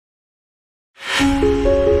Good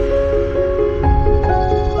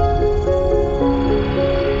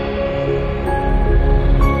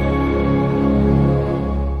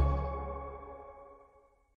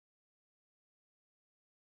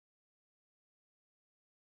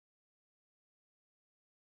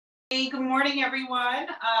morning, everyone. I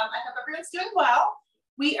hope everyone's doing well.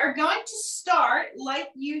 We are going to start like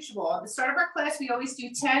usual. At the start of our class, we always do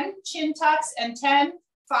 10 chin tucks and 10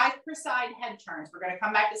 5 per side head turns. We're going to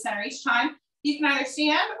come back to center each time. You can either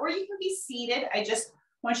stand or you can be seated. I just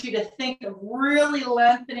want you to think of really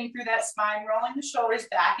lengthening through that spine, rolling the shoulders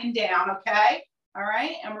back and down, okay? All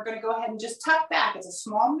right, and we're going to go ahead and just tuck back. It's a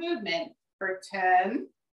small movement for 10,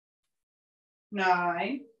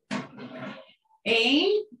 9,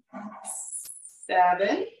 8,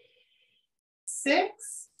 7,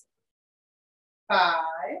 6, 5,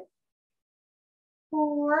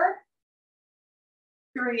 4,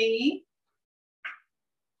 3,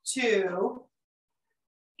 2,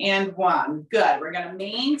 and 1. Good. We're going to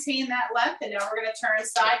maintain that length, and now we're going to turn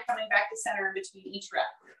side, coming back to center in between each rep.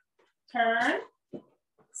 Turn,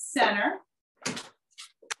 center,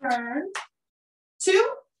 turn, 2,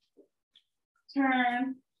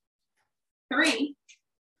 turn, 3,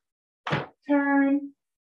 turn,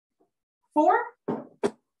 4,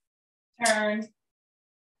 turn,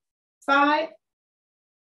 5,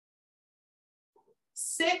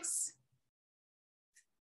 6,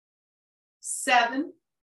 7,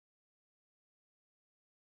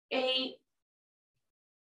 8,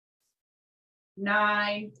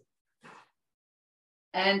 9,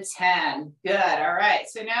 and 10. Good. All right.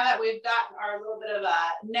 So now that we've gotten our little bit of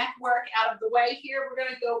neck work out of the way here, we're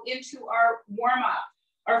going to go into our warm-up.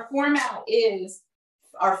 Our format is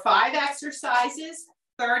our 5 exercises,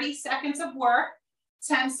 30 seconds of work,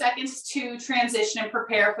 10 seconds to transition and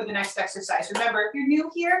prepare for the next exercise. Remember, if you're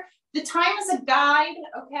new here, the time is a guide,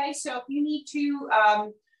 okay? So if you need to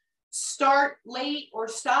start late or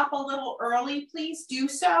stop a little early, please do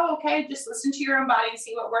so, okay? Just listen to your own body and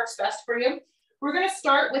see what works best for you. We're going to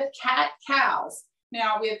start with cat-cows.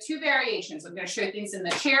 Now, we have 2 variations. I'm going to show you things in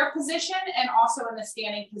the chair position and also in the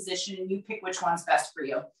standing position, and you pick which one's best for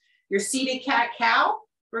you. Your seated cat-cow,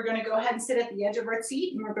 we're going to go ahead and sit at the edge of our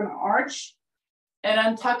seat, and we're going to arch and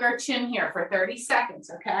untuck our chin here for 30 seconds,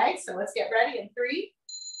 okay? So let's get ready in 3,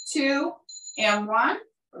 2, and 1.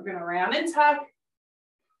 We're going to round and tuck,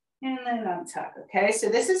 and then untuck, okay? So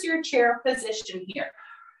this is your chair position here.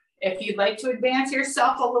 If you'd like to advance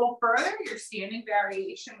yourself a little further, your standing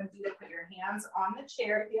variation would be to put your hands on the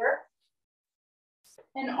chair here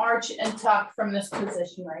and arch and tuck from this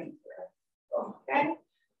position right here, okay?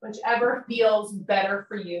 Whichever feels better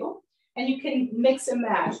for you. And you can mix and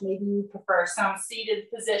match. Maybe you prefer some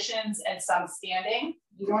seated positions and some standing.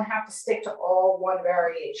 You don't have to stick to all one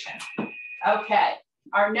variation. Okay,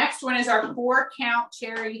 our next one is our 4-count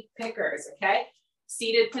cherry pickers, okay?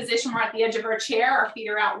 Seated position, we're at the edge of our chair, our feet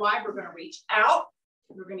are out wide, we're gonna reach out,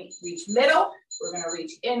 we're gonna reach middle, we're gonna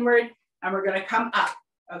reach inward, and we're gonna come up,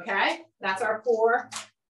 okay? That's our 4,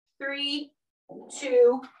 3,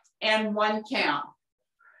 2, and 1 count.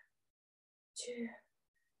 2,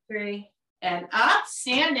 3, and up,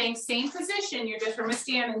 standing, same position, you're just from a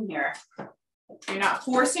standing here. You're not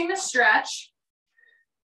forcing the stretch.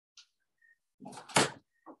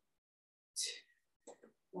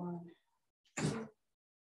 1, 2,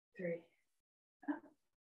 3.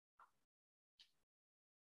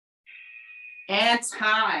 And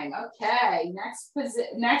time. Okay,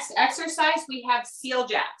 next exercise, we have seal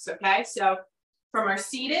jacks, okay? So from our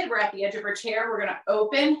seated, we're at the edge of our chair. We're gonna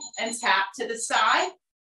open and tap to the side,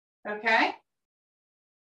 okay?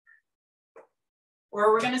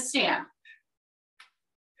 Or we're gonna stand.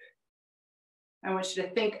 I want you to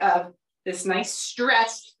think of this nice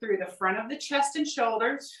stretch through the front of the chest and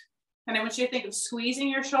shoulders. And I want you to think of squeezing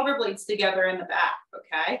your shoulder blades together in the back,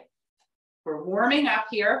 okay? We're warming up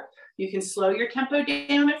here. You can slow your tempo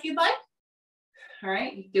down if you'd like. All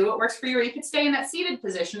right, you do what works for you, or you could stay in that seated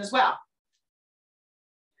position as well.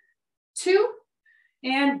 2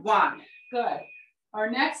 and 1, good. Our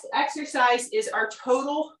next exercise is our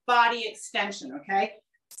total body extension, okay?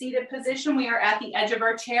 Seated position, we are at the edge of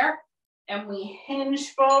our chair and we hinge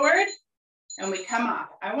forward and we come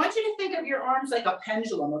up. I want you to think of your arms like a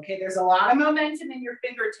pendulum, okay? There's a lot of momentum in your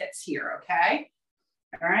fingertips here, okay?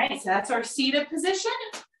 All right, so that's our seated position.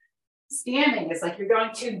 Standing is like you're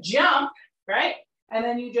going to jump, right? And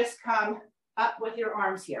then you just come up with your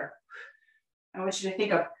arms here. I want you to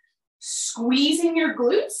think of squeezing your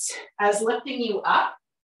glutes as lifting you up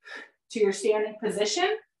to your standing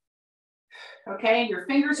position. Okay, and your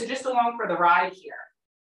fingers are just along for the ride here.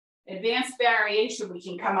 Advanced variation, we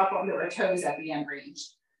can come up onto our toes at the end range.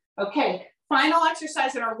 Okay, Final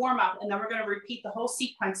exercise in our warm-up, and then we're going to repeat the whole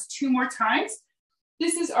sequence 2 more times.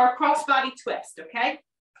 This is our cross-body twist, okay?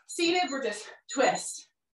 Seated, we're just twist,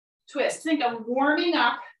 twist. Think of warming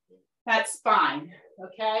up that spine,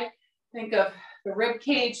 okay? Think of the rib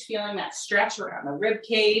cage, feeling that stretch around the rib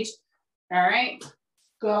cage, all right?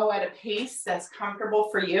 Go at a pace that's comfortable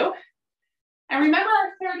for you. And remember,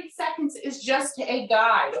 our 30 seconds is just a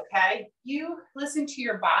guide, okay? You listen to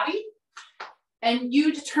your body and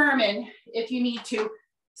you determine if you need to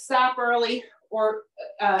stop early or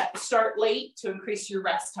start late to increase your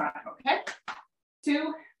rest time, okay?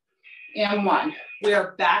 2 and 1. We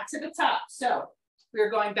are back to the top. So we are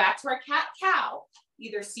going back to our cat-cow,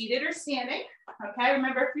 either seated or standing, okay?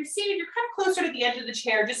 Remember, if you're seated, you're kind of closer to the edge of the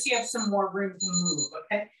chair just so you have some more room to move,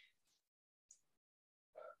 okay?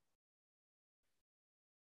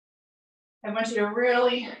 I want you to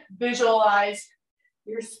really visualize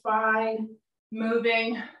your spine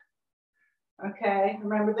moving, okay?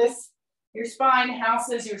 Remember this, your spine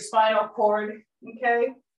houses your spinal cord, okay?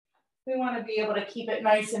 We want to be able to keep it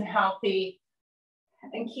nice and healthy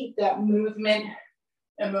and keep that movement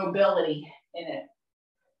and mobility in it.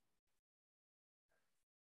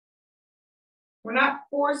 We're not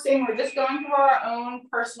forcing, we're just going through our own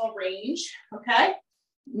personal range, okay?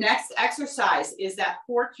 Next exercise is that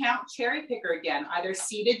 4-count cherry picker again, either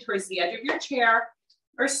seated towards the edge of your chair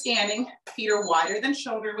or standing, feet are wider than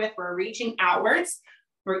shoulder width. We're reaching outwards,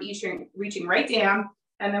 we're reaching right down,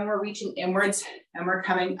 and then we're reaching inwards and we're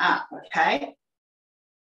coming up, okay?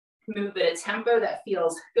 Move at a tempo that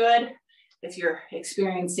feels good. If you're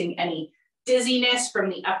experiencing any dizziness from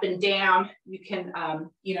the up and down, you can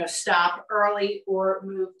stop early or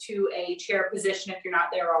move to a chair position if you're not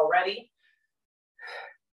there already.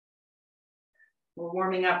 We're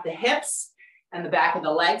warming up the hips and the back of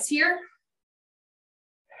the legs here.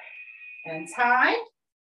 And time.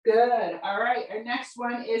 Good. All right. Our next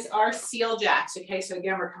one is our seal jacks. Okay. So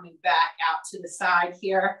again, we're coming back out to the side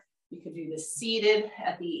here. You could do this seated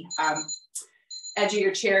at the edge of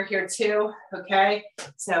your chair here too. Okay.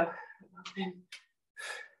 So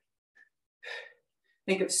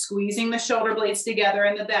think of squeezing the shoulder blades together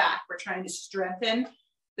in the back. We're trying to strengthen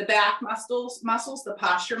the back muscles, the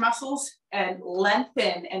posture muscles, and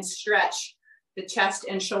lengthen and stretch the chest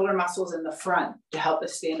and shoulder muscles in the front to help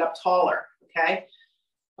us stand up taller, okay?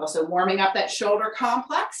 Also warming up that shoulder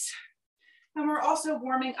complex. And we're also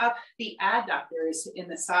warming up the adductors in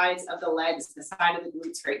the sides of the legs, the side of the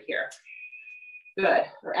glutes right here. Good,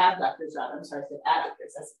 or abductors rather, I'm sorry, I said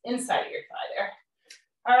adductors, that's inside of your thigh there.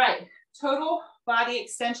 All right, total body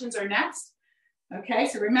extensions are next. Okay,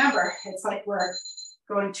 so remember, it's like we're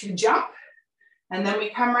going to jump and then we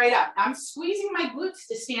come right up. I'm squeezing my glutes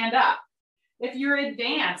to stand up. If you're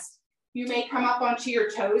advanced, you may come up onto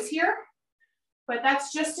your toes here, but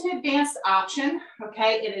that's just an advanced option,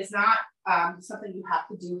 okay? It is not something you have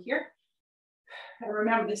to do here. And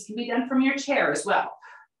remember, this can be done from your chair as well.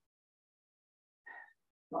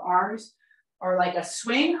 The arms are like a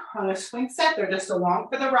swing on a swing set. They're just along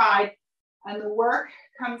for the ride. And the work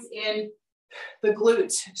comes in the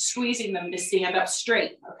glutes, squeezing them to stand up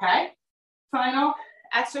straight, okay? Final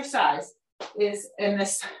exercise is in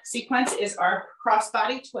this sequence is our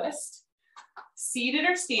crossbody twist. Seated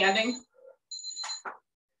or standing.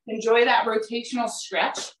 Enjoy that rotational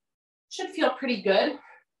stretch. Should feel pretty good.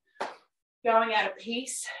 Going at a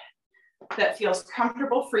pace that feels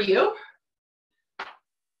comfortable for you.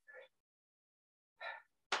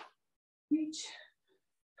 Reach.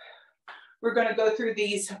 We're going to go through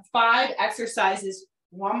these 5 exercises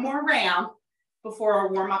one more round before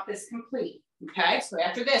our warm-up is complete. Okay, so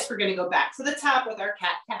after this, we're going to go back to the top with our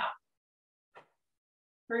cat-cow.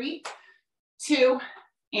 3, 2,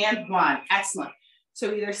 and 1. Excellent.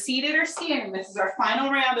 So either seated or standing. This is our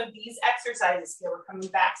final round of these exercises here. We're coming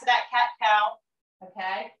back to that cat-cow.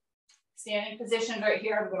 Okay, standing position right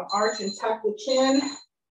here. I'm going to arch and tuck the chin,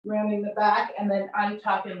 rounding the back, and then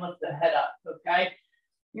untuck and lift the head up. Okay,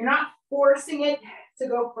 you're not forcing it to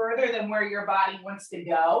go further than where your body wants to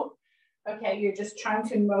go. Okay, you're just trying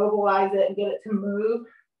to mobilize it and get it to move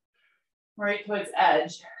right to its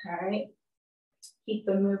edge, all right? Keep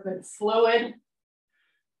the movement fluid.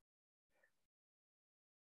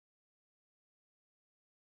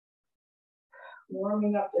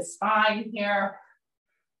 Warming up the spine here,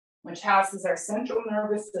 which houses our central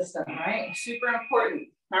nervous system, right? Super important.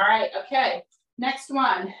 All right, okay. Next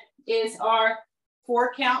one is our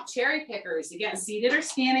 4-count cherry pickers. Again, seated or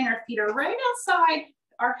standing, our feet are right outside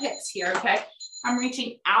our hips here, okay? I'm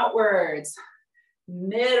reaching outwards,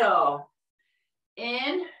 middle,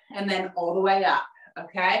 in, and then all the way up,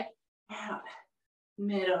 okay? Out,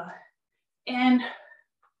 middle, in,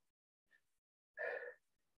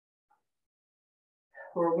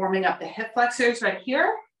 We're warming up the hip flexors right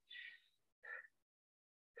here.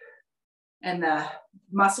 And the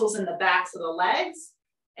muscles in the backs of the legs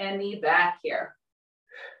and the back here.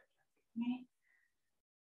 Okay.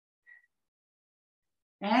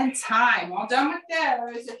 And time, all done with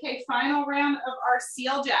those. Okay, final round of our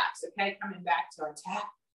seal jacks. Okay, coming back to our tap,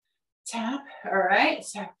 tap. All right,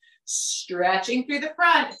 so stretching through the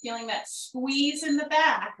front, feeling that squeeze in the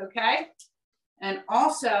back, okay? And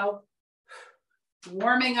also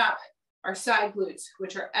warming up our side glutes,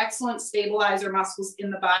 which are excellent stabilizer muscles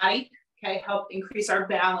in the body, okay? Help increase our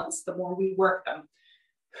balance the more we work them.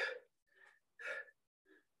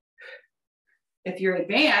 If you're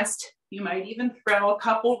advanced, you might even throw a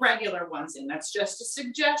couple regular ones in. That's just a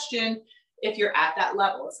suggestion if you're at that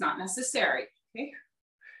level. It's not necessary, okay?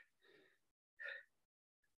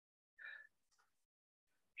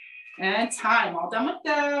 And time, all done with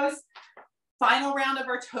those. Final round of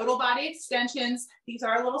our total body extensions. These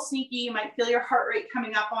are a little sneaky. You might feel your heart rate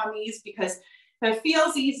coming up on these because it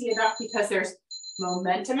feels easy enough because there's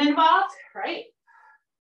momentum involved, right?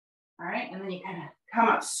 All right, and then you kind of come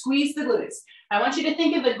up, squeeze the glutes. I want you to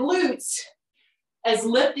think of the glutes as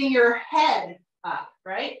lifting your head up,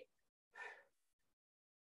 right?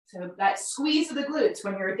 So that squeeze of the glutes,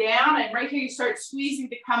 when you're down and right here you start squeezing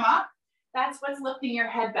to come up, that's what's lifting your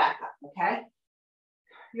head back up, okay?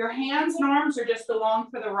 Your hands and arms are just along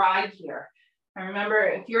for the ride here. And remember,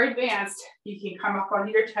 if you're advanced, you can come up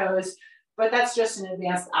onto your toes, but that's just an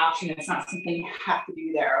advanced option. It's not something you have to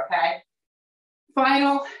do there, okay?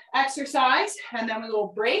 Final exercise, and then we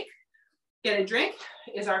will break, get a drink,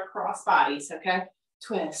 is our cross bodies, okay?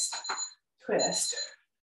 Twist, twist.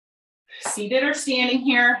 Seated or standing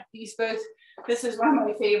here, these both, this is one of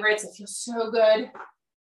my favorites. It feels so good.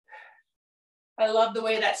 I love the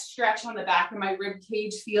way that stretch on the back of my rib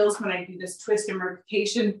cage feels when I do this twist and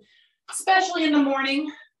rotation, especially in the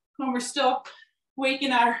morning when we're still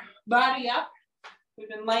waking our body up. We've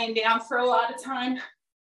been laying down for a lot of time.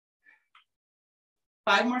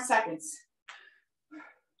 5 more seconds.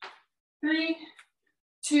 3,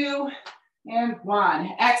 2, and 1.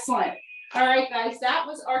 Excellent. All right, guys, that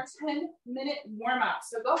was our 10-minute warm-up.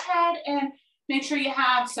 So go ahead and make sure you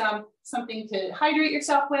have something to hydrate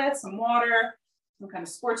yourself with, some water, some kind of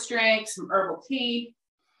sports drink, some herbal tea.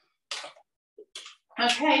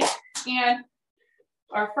 Okay, and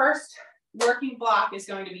our first working block is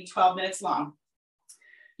going to be 12 minutes long.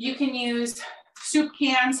 You can use soup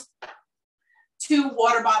cans, 2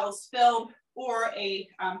 water bottles filled, or a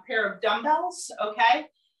pair of dumbbells, okay?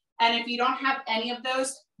 And if you don't have any of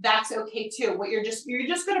those, that's okay too. What you're just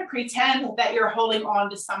gonna pretend that you're holding on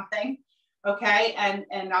to something, okay?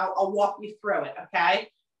 And I'll walk you through it, okay?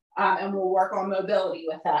 And we'll work on mobility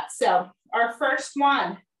with that. So our first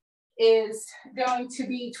one is going to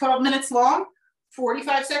be 12 minutes long,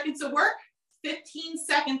 45 seconds of work, 15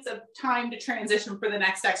 seconds of time to transition for the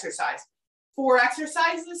next exercise. 4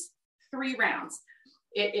 exercises, 3 rounds.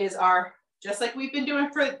 It is our, just like we've been doing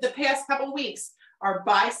for the past couple of weeks, our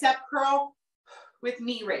bicep curl with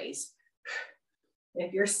knee raise.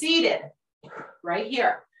 If you're seated, right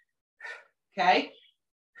here, okay?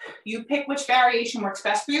 You pick which variation works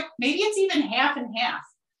best for you. Maybe it's even half and half,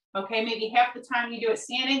 okay? Maybe half the time you do it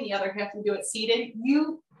standing, the other half you do it seated.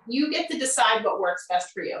 You get to decide what works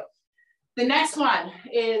best for you. The next one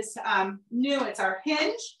is new, it's our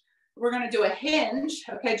hinge. We're gonna do a hinge,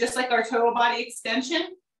 okay? Just like our total body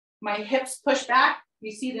extension. My hips push back.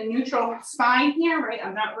 You see the neutral spine here, right?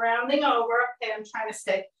 I'm not rounding over, okay? I'm trying to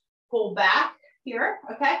stay pulled back here,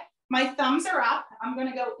 okay? My thumbs are up. I'm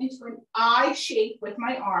gonna go into an I shape with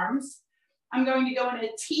my arms. I'm going to go in a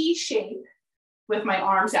T shape with my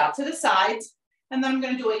arms out to the sides. And then I'm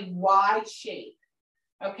gonna do a Y shape,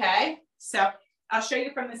 okay? So I'll show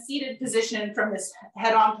you from the seated position, from this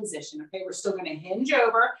head-on position, okay? We're still gonna hinge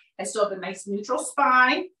over. I still have a nice neutral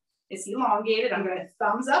spine. It's elongated. I'm gonna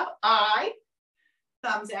thumbs up, I,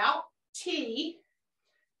 thumbs out, T,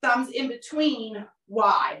 thumbs in between,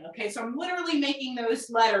 Y, okay? So I'm literally making those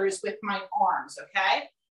letters with my arms, okay?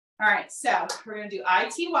 All right, so we're gonna do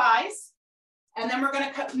ITYs, and then we're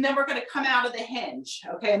gonna come out of the hinge,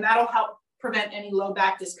 okay? And that'll help prevent any low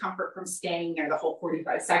back discomfort from staying there the whole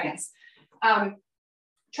 45 seconds.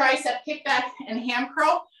 Tricep kickback and ham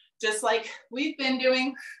curl, just like we've been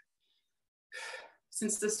doing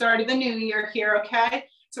since the start of the new year here, okay?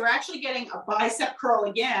 So we're actually getting a bicep curl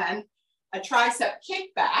again, a tricep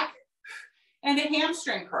kickback, and a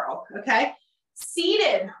hamstring curl, okay?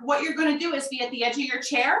 Seated, what you're gonna do is be at the edge of your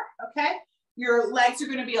chair, okay? Your legs are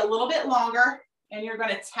gonna be a little bit longer, and you're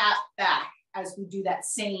gonna tap back as we do that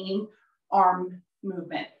same arm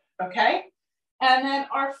movement, okay? And then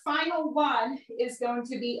our final one is going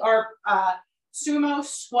to be our sumo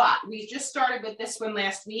squat. We just started with this one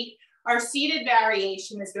last week. Our seated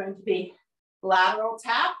variation is going to be lateral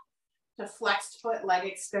tap to flexed foot leg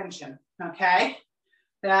extension, okay?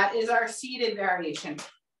 That is our seated variation.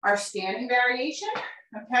 Our standing variation,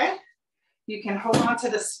 okay? You can hold on to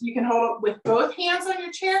this, you can hold it with both hands on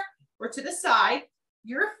your chair or to the side.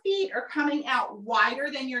 Your feet are coming out wider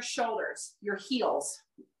than your shoulders, your heels,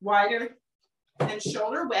 wider than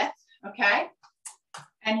shoulder width, okay?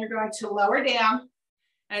 And you're going to lower down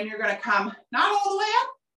and you're going to come not all the way up,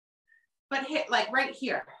 but hit like right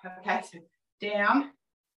here, okay? So down,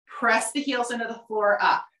 press the heels into the floor,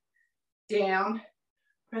 up, down,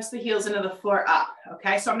 press the heels into the floor, up,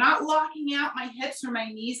 okay? So I'm not locking out my hips or my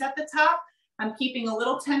knees at the top. I'm keeping a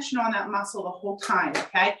little tension on that muscle the whole time,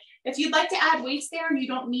 okay? If you'd like to add weights there and you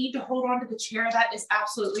don't need to hold on to the chair, that is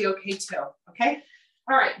absolutely okay too, okay?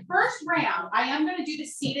 All right, first round, I am gonna do the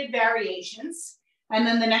seated variations, and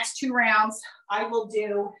then the next 2 rounds, I will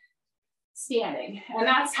do standing. And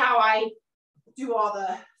that's how I do all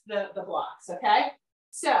the blocks, okay?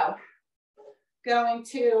 So, going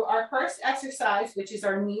to our first exercise, which is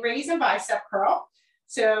our knee raise and bicep curl.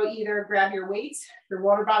 So either grab your weights, your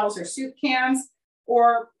water bottles or soup cans,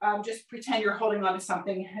 or just pretend you're holding on to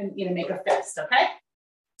something and make a fist, okay?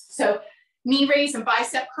 So knee raise and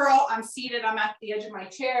bicep curl. I'm seated, I'm at the edge of my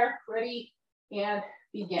chair, ready, and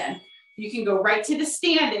begin. You can go right to the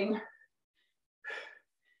standing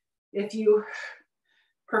if you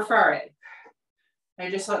prefer it. I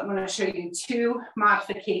just want to show you 2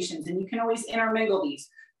 modifications, and you can always intermingle these.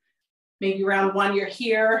 Maybe round 1, you're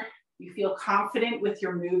here, you feel confident with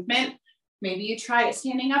your movement. Maybe you try it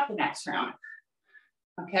standing up the next round,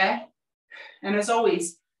 okay? And as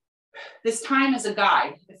always, this time is a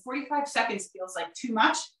guide. If 45 seconds feels like too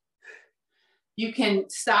much, you can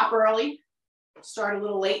stop early, start a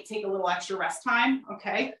little late, take a little extra rest time,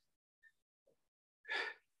 okay?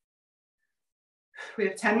 We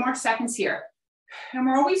have 10 more seconds here. And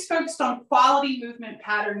we're always focused on quality movement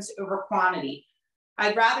patterns over quantity.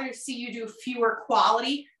 I'd rather see you do fewer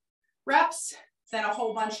quality reps than a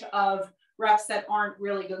whole bunch of reps that aren't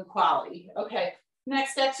really good quality. Okay,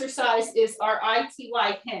 next exercise is our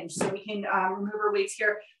ITY hinge. So we can remove our weights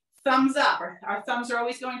here. Thumbs up. Our thumbs are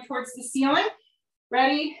always going towards the ceiling.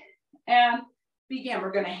 Ready? And begin.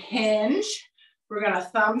 We're gonna hinge. We're gonna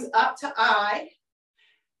thumbs up to I,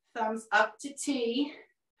 thumbs up to T,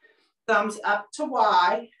 thumbs up to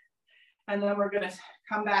Y, and then we're gonna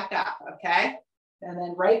come back up, okay? And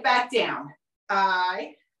then right back down.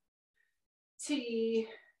 I, T,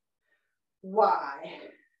 Y,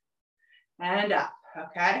 and up,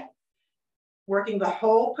 okay? Working the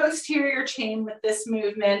whole posterior chain with this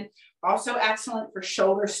movement. Also excellent for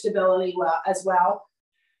shoulder stability as well.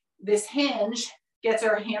 This hinge gets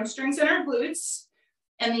our hamstrings and our glutes,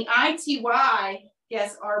 and the ITY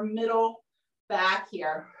gets our middle back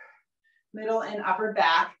here, middle and upper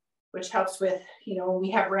back, which helps with, when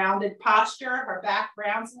we have rounded posture, our back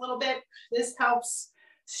rounds a little bit. This helps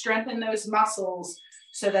strengthen those muscles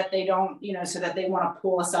so that they don't, so that they want to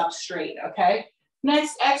pull us up straight, okay?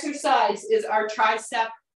 Next exercise is our tricep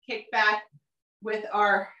kickback with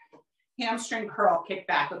our hamstring curl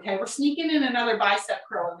kickback, okay? We're sneaking in another bicep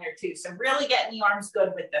curl in there too, so really getting the arms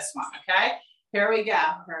good with this one, okay? Here we go.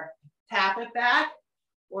 Tap it back,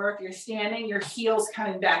 or if you're standing, your heels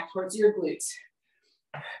coming back towards your glutes.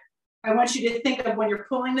 I want you to think of when you're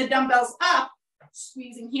pulling the dumbbells up,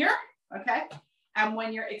 squeezing here, okay? And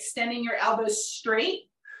when you're extending your elbows straight,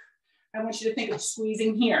 I want you to think of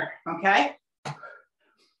squeezing here, okay?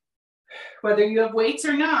 Whether you have weights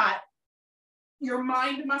or not, your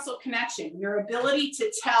mind-muscle connection, your ability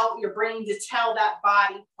to tell your brain to tell that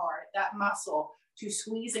body part, that muscle to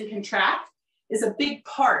squeeze and contract is a big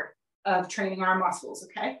part of training our muscles,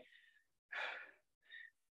 okay?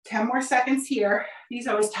 10 more seconds here. These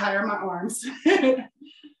always tire my arms.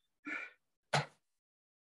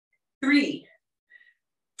 3,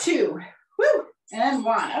 2, woo, and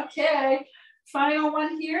 1. Okay, final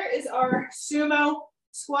one here is our sumo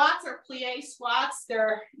squats or plie squats.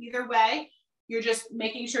 They're either way. You're just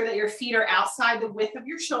making sure that your feet are outside the width of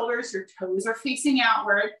your shoulders, your toes are facing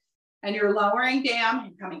outward, and you're lowering down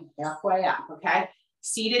and coming halfway up, okay?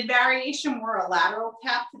 Seated variation, we're a lateral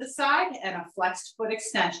tap to the side and a flexed foot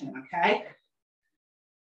extension, okay?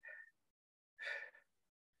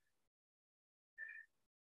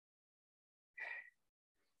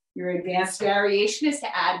 Your advanced variation is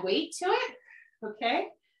to add weight to it, okay?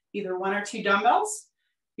 Either 1 or 2 dumbbells.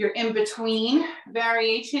 Your in-between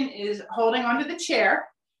variation is holding onto the chair,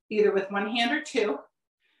 either with 1 hand or 2.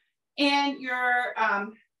 And your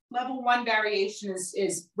level 1 variation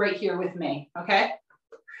is right here with me, okay?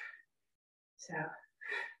 So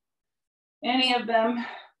any of them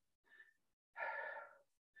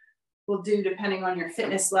will do depending on your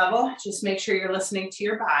fitness level. Just make sure you're listening to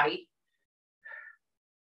your body.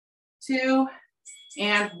 2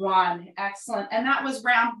 and 1, excellent. And that was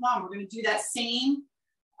round 1. We're gonna do that same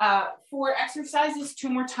 4 exercises 2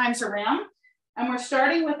 more times around. And we're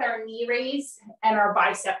starting with our knee raise and our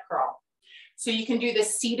bicep curl. So you can do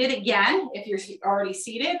this seated again if you're already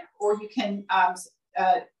seated, or you can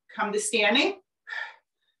come to standing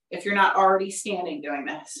if you're not already standing doing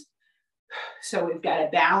this. So we've got a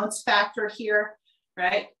balance factor here,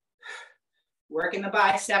 right? Working the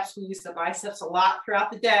biceps. We use the biceps a lot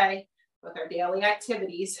throughout the day with our daily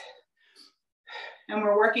activities. And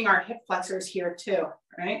we're working our hip flexors here too,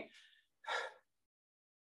 right?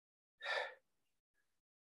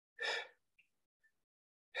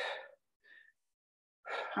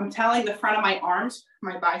 I'm telling the front of my arms,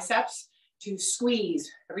 my biceps, to squeeze.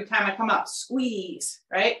 Every time I come up, squeeze,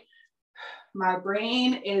 right? My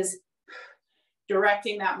brain is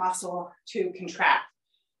directing that muscle to contract.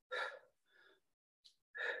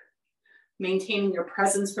 Maintaining your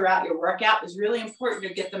presence throughout your workout is really important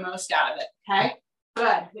to get the most out of it, okay?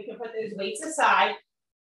 Good, we can put those weights aside.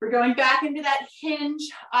 We're going back into that hinge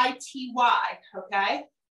ITY, okay?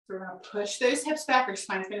 So we're gonna push those hips back. Our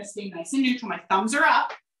spine's gonna stay nice and neutral. My thumbs are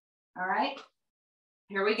up, all right?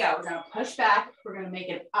 Here we go, we're gonna push back. We're gonna make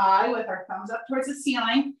an I with our thumbs up towards the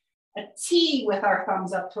ceiling, a T with our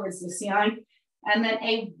thumbs up towards the ceiling, and then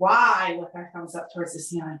a Y with our thumbs up towards the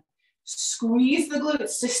ceiling. Squeeze the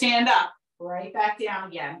glutes to stand up, right back down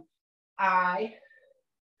again. I,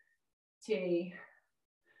 T,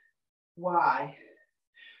 Y.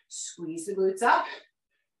 Squeeze the glutes up,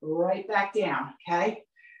 right back down, okay?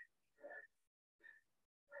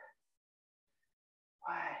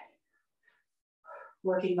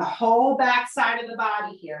 Working the whole back side of the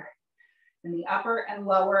body here in the upper and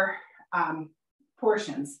lower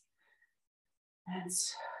portions. And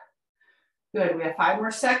good, we have 5 more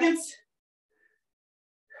seconds.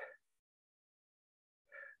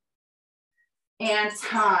 And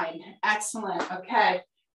time, excellent, okay.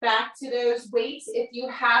 Back to those weights, if you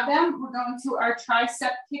have them, we're going to our tricep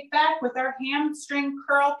kickback with our hamstring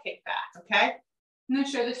curl kickback, okay? I'm gonna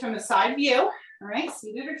show this from the side view, all right?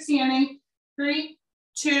 Seated or standing, 3,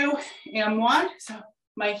 2, and 1. So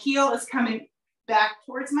my heel is coming back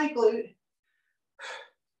towards my glute.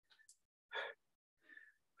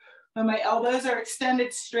 When my elbows are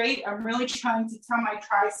extended straight, I'm really trying to tell my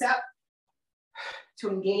tricep to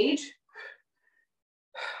engage.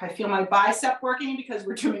 I feel my bicep working because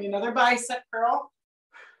we're doing another bicep curl.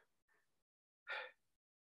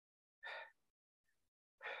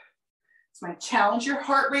 So I challenge your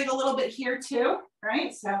heart rate a little bit here too,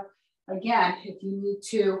 right? So again, if you need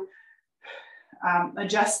to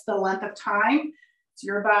adjust the length of time, it's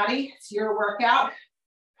your body, it's your workout.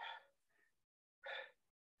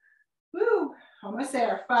 Woo, almost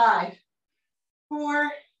there. 5,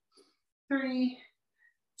 4, 3,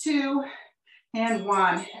 2, and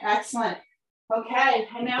 1. Excellent. Okay,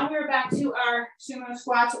 and now we're back to our sumo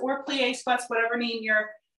squats or plie squats, whatever name you're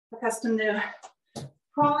accustomed to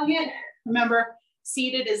calling it. Remember,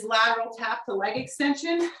 seated is lateral tap to leg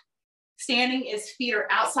extension. Standing is feet are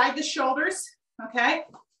outside the shoulders, okay?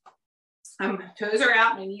 Toes are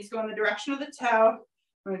out, my knees go in the direction of the toe.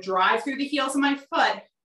 I'm gonna drive through the heels of my foot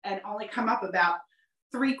and only come up about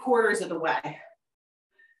 3/4 of the way.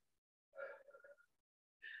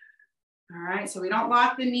 All right, so we don't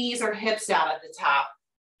lock the knees or hips out at the top.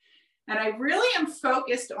 And I really am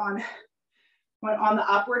focused on the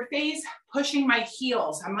upward phase, pushing my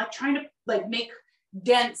heels. I'm like trying to like make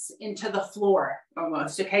dents into the floor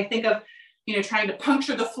almost, okay? Think of, trying to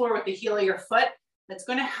puncture the floor with the heel of your foot. That's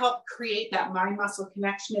gonna help create that mind muscle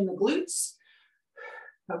connection in the glutes,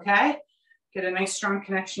 okay? Get a nice strong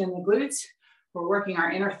connection in the glutes. We're working our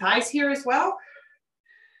inner thighs here as well.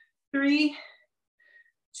 3,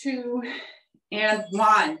 2, and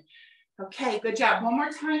 1. Okay, good job. One more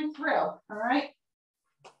time through, all right?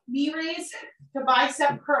 Knee raise to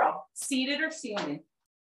bicep curl, seated or standing.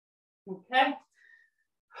 Okay.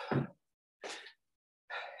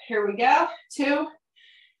 Here we go, 2,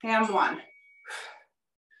 and 1.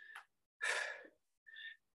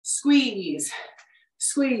 Squeeze,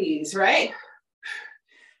 squeeze, right?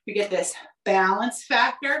 We get this balance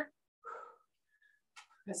factor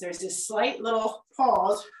because there's this slight little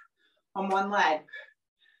pause on one leg.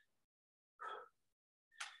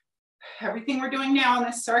 Everything we're doing now on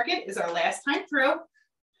this circuit is our last time through.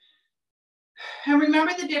 And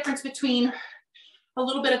remember the difference between a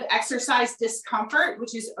little bit of exercise discomfort,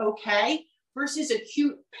 which is okay, versus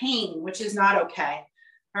acute pain, which is not okay.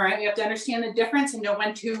 All right, we have to understand the difference and know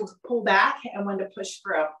when to pull back and when to push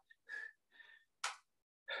through.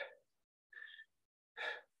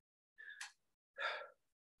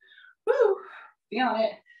 Woo, feeling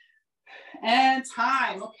it. And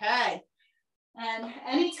time, okay. And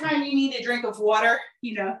anytime you need a drink of water,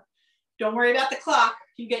 you know, don't worry about the clock.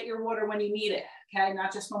 You get your water when you need it, okay?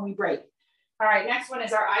 Not just when we break. All right, next one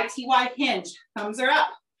is our ITY hinge. Thumbs are up.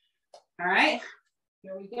 All right,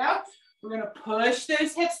 here we go. We're gonna push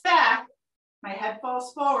those hips back. My head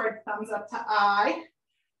falls forward, thumbs up to I,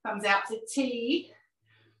 thumbs out to T,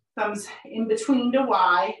 thumbs in between to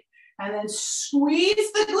Y, and then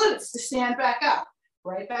squeeze the glutes to stand back up.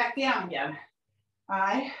 Right back down again.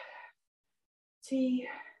 I, T,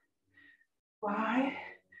 Y,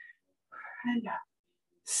 and up.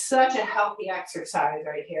 Such a healthy exercise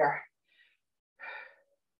right here.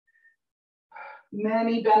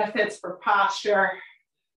 Many benefits for posture,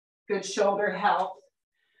 good shoulder health.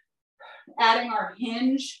 Adding our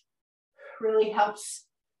hinge really helps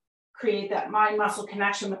create that mind-muscle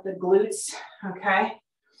connection with the glutes, okay?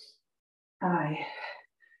 I,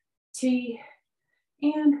 T,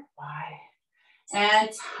 and Y. And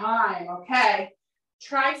time, okay?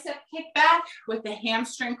 Tricep kickback with the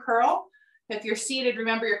hamstring curl. If you're seated,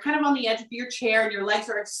 remember you're kind of on the edge of your chair and your legs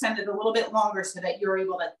are extended a little bit longer so that you're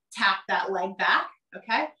able to tap that leg back,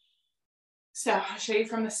 okay? So I'll show you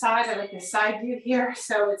from the side. I like the side view here.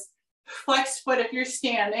 So it's flex foot if you're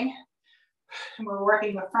standing. And we're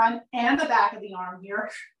working the front and the back of the arm here.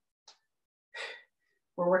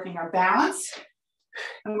 We're working our balance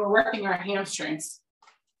and we're working our hamstrings.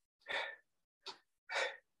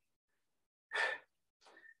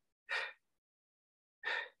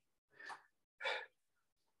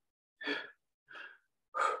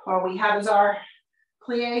 All we have is our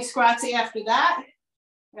plie squats after that,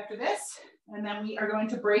 after this, and then we are going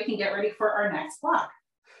to break and get ready for our next block.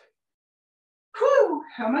 Whew,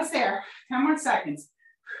 almost there, 10 more seconds.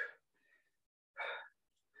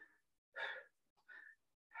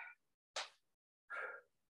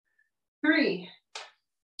 Three,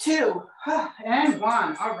 two, and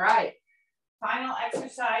one. All right, final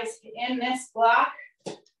exercise in this block,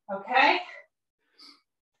 okay?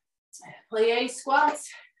 Plie squats.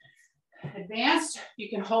 Advanced, you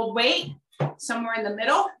can hold weight somewhere in the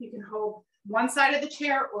middle. You can hold one side of the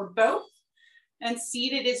chair or both. And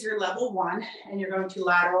seated is your level one, and you're going to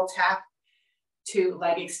lateral tap to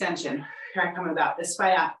leg extension. Here I come about this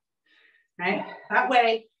way up, right? That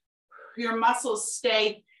way, your muscles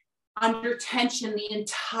stay under tension the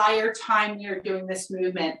entire time you're doing this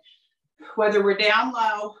movement. Whether we're down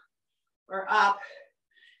low or up,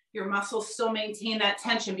 your muscles still maintain that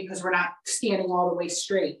tension because we're not standing all the way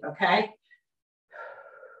straight, okay?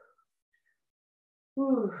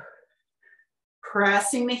 Whew.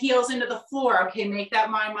 Pressing the heels into the floor, okay? Make that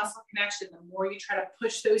mind-muscle connection. The more you try to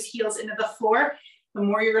push those heels into the floor, the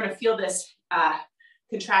more you're gonna feel this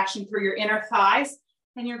contraction through your inner thighs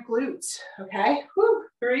and your glutes, okay? Whew.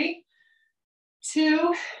 3,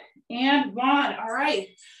 2, and 1. All right,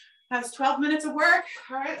 that's 12 minutes of work.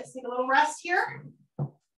 All right, let's take a little rest here.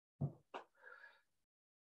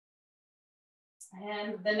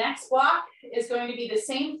 And the next block is going to be the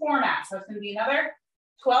same format. So it's going to be another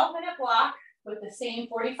 12-minute block with the same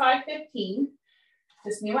 45-15,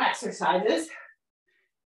 just new exercises.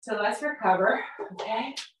 So let's recover,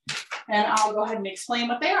 okay? And I'll go ahead and explain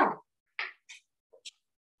what they are.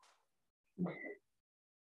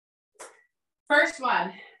 First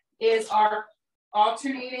one is our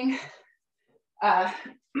alternating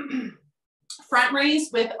front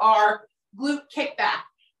raise with our glute kickback.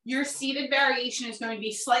 Your seated variation is going to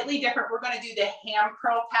be slightly different. We're going to do the ham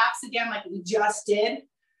curl taps again like we just did,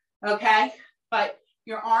 okay? But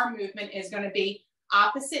your arm movement is going to be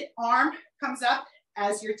opposite arm comes up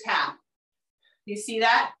as your tap. You see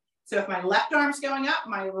that? So if my left arm's going up,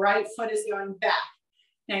 my right foot is going back.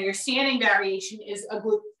 Now your standing variation is a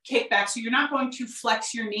glute kickback. So you're not going to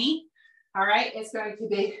flex your knee, all right? It's going to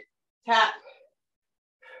be tap,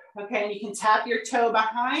 okay? And you can tap your toe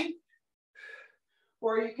behind,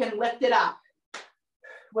 or you can lift it up.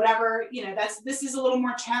 Whatever, you know, this is a little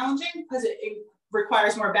more challenging because it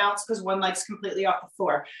requires more balance because one leg's completely off the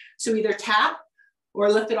floor. So either tap or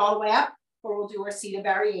lift it all the way up, or we'll do our seated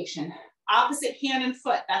variation. Opposite hand and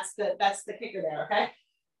foot, that's the kicker there, okay?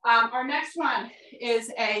 Our next one is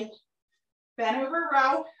a bent over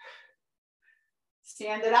row.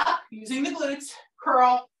 Stand it up using the glutes,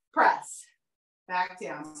 curl, press. Back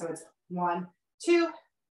down. So it's 1, 2,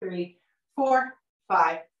 3, 4,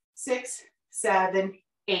 5, 6, 7,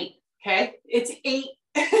 8. okay? It's 8,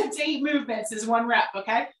 it's 8 movements is 1 rep,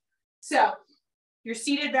 okay? So your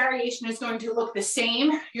seated variation is going to look the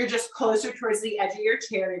same. You're just closer towards the edge of your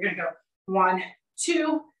chair. You're gonna go 1,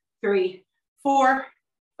 2, 3, 4,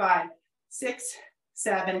 5, 6,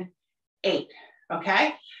 7, 8,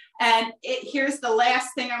 okay? And here's the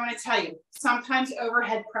last thing I want to tell you. Sometimes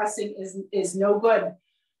overhead pressing is no good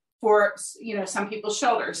for, you know, some people's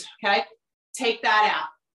shoulders, okay? Take that out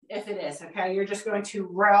if it is, okay? You're just going to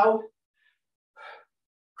row,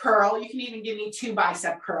 curl. You can even give me 2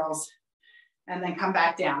 bicep curls and then come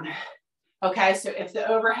back down. Okay, so if the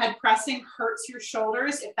overhead pressing hurts your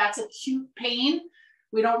shoulders, if that's acute pain,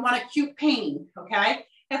 we don't want acute pain, okay?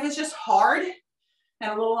 If it's just hard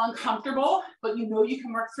and a little uncomfortable, but you know you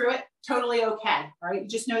can work through it, totally okay, all right? You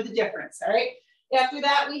just know the difference, all right? After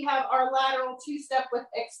that, we have our lateral 2-step with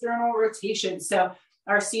external rotation. So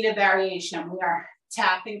our seated variation, we are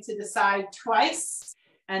tapping to the side twice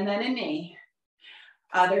and then a knee.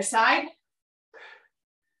 Other side,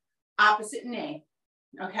 opposite knee,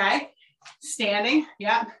 okay? Standing,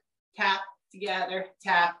 yep, tap, together,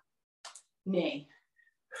 tap, knee.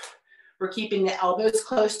 We're keeping the elbows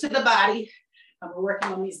close to the body, and we're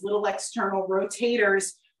working on these little external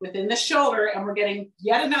rotators within the shoulder, and we're getting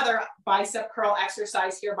yet another bicep curl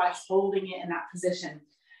exercise here by holding it in that position.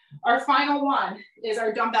 Our final one is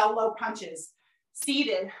our dumbbell low punches.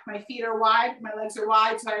 Seated, my feet are wide, my legs are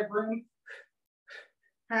wide, so I have room,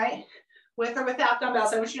 all right? With or without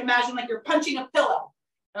dumbbells, I want you to imagine like you're punching a pillow,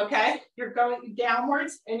 okay? You're going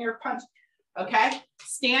downwards and you're punching, okay?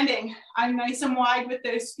 Standing, I'm nice and wide with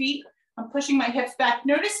those feet. I'm pushing my hips back.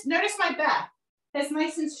 Notice my back. It's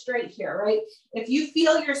nice and straight here, right? If you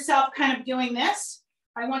feel yourself kind of doing this,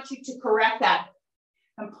 I want you to correct that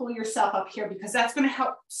and pull yourself up here because that's going to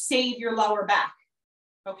help save your lower back,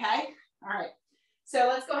 okay? All right. So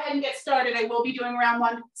let's go ahead and get started. I will be doing round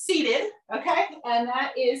 1 seated, okay? And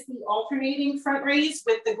that is the alternating front raise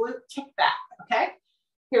with the glute kickback, okay?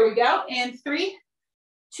 Here we go. And 3,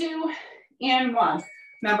 2, and 1.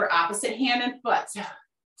 Remember, opposite hand and foot. So,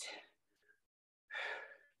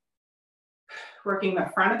 working the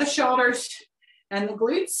front of the shoulders and the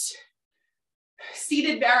glutes.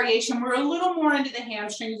 Seated variation, we're a little more into the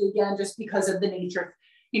hamstrings again, just because of the nature,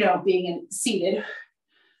 you know, being seated.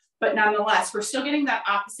 But nonetheless, we're still getting that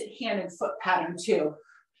opposite hand and foot pattern too,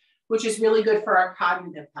 which is really good for our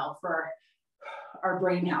cognitive health, for our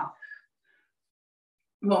brain health.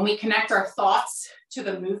 When we connect our thoughts to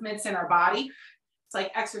the movements in our body, it's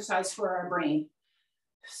like exercise for our brain.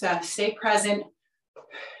 So stay present.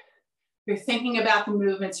 You're thinking about the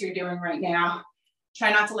movements you're doing right now.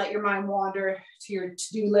 Try not to let your mind wander to your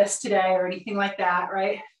to-do list today or anything like that,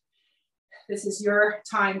 right? This is your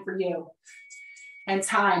time for you and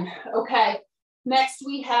time. Okay, next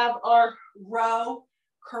we have our row,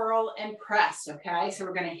 curl, and press, okay? So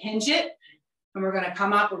we're gonna hinge it, and we're gonna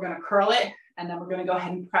come up, we're gonna curl it, and then we're gonna go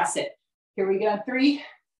ahead and press it. Here we go, 3,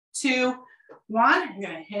 2, 1.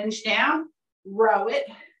 You're gonna hinge down, row it,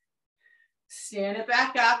 stand it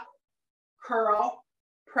back up, curl,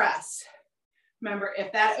 press. Remember,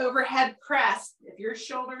 if that overhead press, if your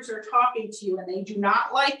shoulders are talking to you and they do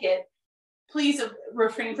not like it, please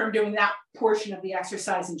refrain from doing that portion of the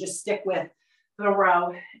exercise and just stick with the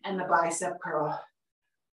row and the bicep curl.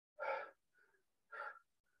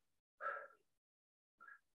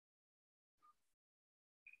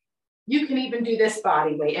 You can even do this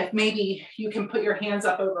body weight. If maybe you can put your hands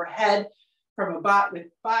up overhead from a bot with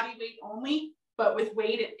body weight only, but with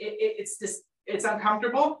weight, it's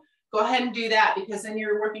uncomfortable. Go ahead and do that because then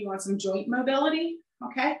you're working on some joint mobility,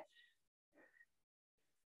 okay?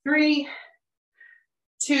 3,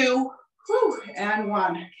 2, and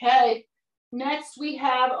 1. Okay, next we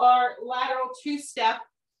have our lateral 2-step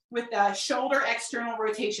with the shoulder external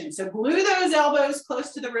rotation. So glue those elbows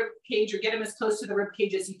close to the rib cage or get them as close to the rib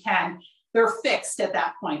cage as you can. They're fixed at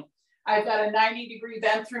that point. I've got a 90-degree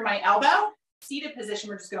bend through my elbow. Seated position,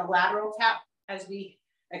 we're just gonna lateral tap as we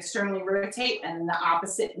externally rotate and the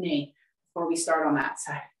opposite knee before we start on that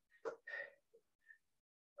side.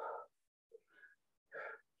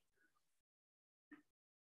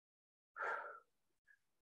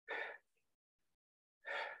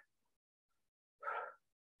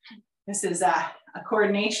 This is a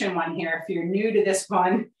coordination one here. If you're new to this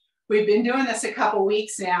one, we've been doing this a couple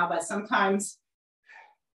weeks now, but sometimes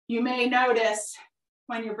you may notice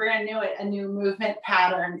when you're brand new at a new movement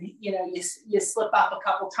pattern, you know, you slip up a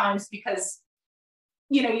couple times because,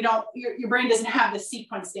 you know, your brain doesn't have the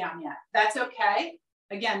sequence down yet. That's okay.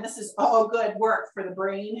 Again, this is all good work for the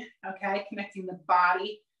brain, okay? Connecting the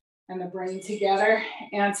body and the brain together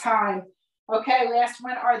and time. Okay, last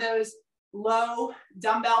one are those low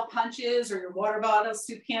dumbbell punches or your water bottles,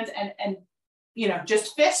 soup cans, and you know,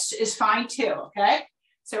 just fists is fine too, okay?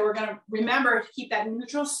 So we're gonna remember to keep that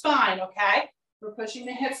neutral spine, okay? We're pushing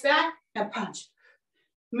the hips back and punch.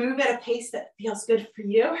 Move at a pace that feels good for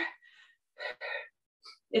you.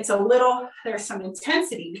 It's a little, there's some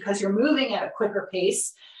intensity because you're moving at a quicker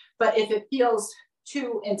pace, but if it feels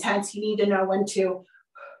too intense, you need to know when to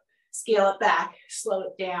scale it back, slow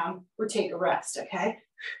it down, or take a rest, okay?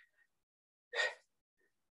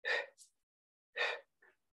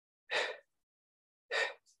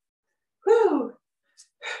 Whew.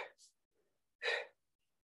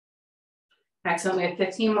 Excellent, we have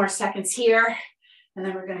 15 more seconds here, and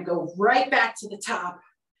then we're gonna go right back to the top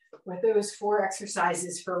with those 4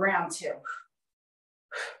 exercises for round 2.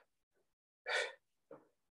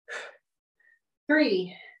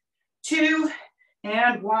 3, 2,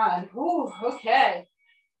 and 1. Ooh, okay.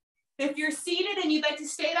 If you're seated and you'd like to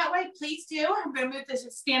stay that way, please do. I'm going to move this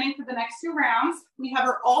to standing for the next 2 rounds. We have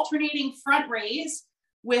our alternating front raise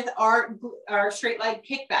with our straight leg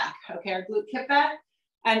kickback. Okay, our glute kickback.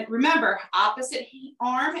 And remember, opposite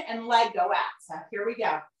arm and leg go out. So here we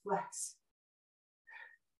go. Flex.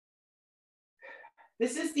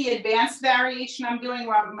 This is the advanced variation I'm doing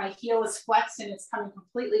where my heel is flexed and it's coming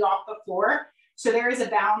completely off the floor. So there is a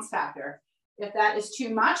balance factor. If that is too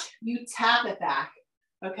much, you tap it back.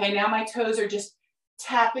 Okay, now my toes are just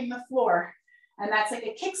tapping the floor. And that's like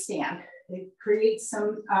a kickstand. It creates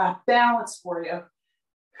some balance for you.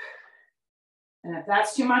 And if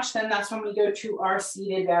that's too much, then that's when we go to our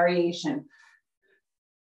seated variation.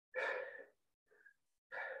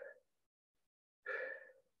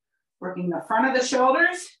 Working the front of the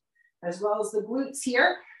shoulders, as well as the glutes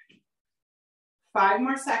here. 5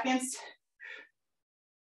 more seconds.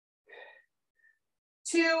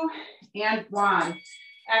 2 and 1.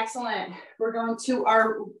 Excellent. We're going to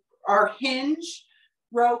our hinge,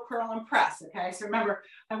 row, curl, and press. Okay, so remember,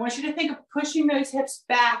 I want you to think of pushing those hips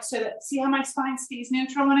back so that, see how my spine stays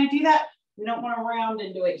neutral when I do that? We don't want to round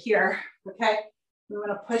into it here. Okay, we're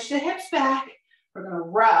going to push the hips back. We're going to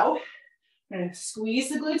row. We're going to squeeze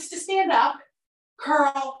the glutes to stand up,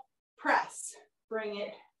 curl, press, bring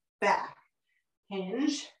it back.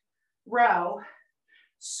 Hinge, row,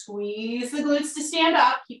 squeeze the glutes to stand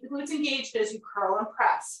up, keep the glutes engaged as you curl and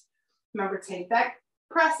press. Remember, take that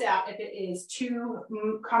press out if it is too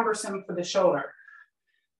cumbersome for the shoulder.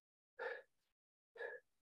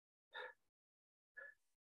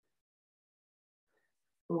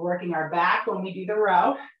 We're working our back when we do the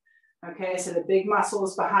row. Okay, so the big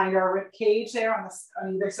muscles behind our rib cage there on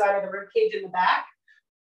either side of the rib cage in the back.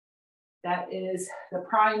 That is the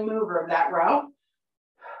prime mover of that row.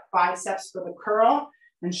 Biceps for the curl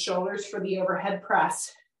and shoulders for the overhead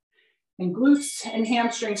press. And glutes and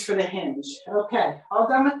hamstrings for the hinge. Okay, all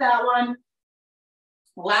done with that one.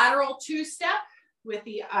 Lateral 2-step with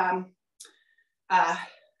the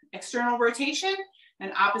external rotation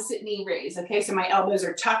and opposite knee raise. Okay, so my elbows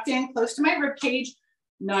are tucked in close to my rib cage.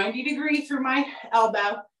 90 degree through my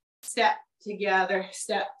elbow, step together,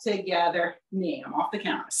 knee. I'm off the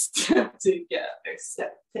count. Step together,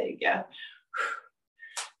 step together.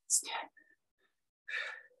 Step.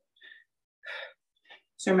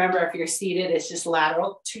 So remember, if you're seated, it's just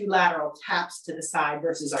lateral, 2 lateral taps to the side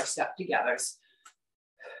versus our step togethers.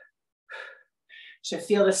 Should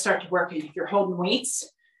feel this start to work. If you're holding weights,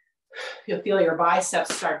 you'll feel your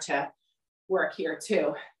biceps start to work here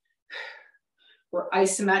too. We're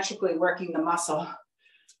isometrically working the muscle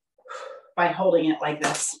by holding it like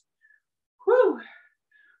this. Whew.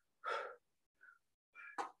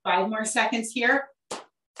 5 more seconds here.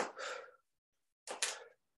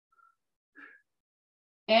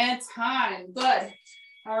 And time, good.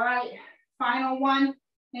 All right, final one.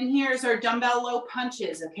 And here's our dumbbell low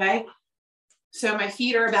punches, okay? So my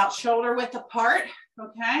feet are about shoulder width apart,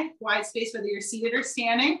 okay? Wide space, whether you're seated or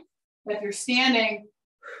standing. If you're standing,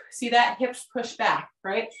 see that? Hips push back,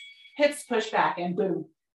 right? Hips push back and boom,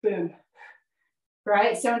 boom,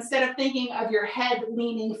 right? So instead of thinking of your head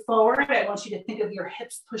leaning forward, I want you to think of your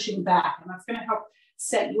hips pushing back, and that's gonna help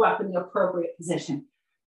set you up in the appropriate position.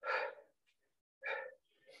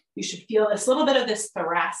 You should feel this little bit of this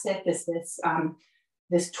thoracic,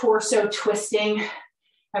 this torso twisting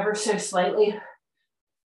ever so slightly.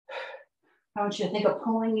 I want you to think of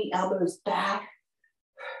pulling the elbows back.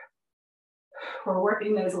 We're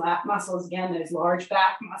working those lat muscles again, those large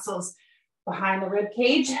back muscles behind the rib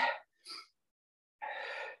cage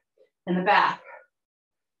and the back.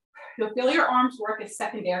 You'll feel your arms work as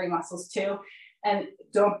secondary muscles too. And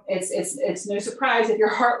it's no surprise if your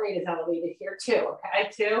heart rate is elevated here too, okay?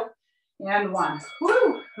 2 and 1.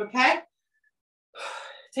 Woo, okay?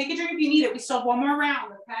 Take a drink if you need it. We still have one more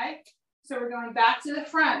round, okay? So we're going back to the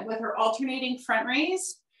front with our alternating front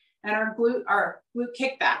raise and our glute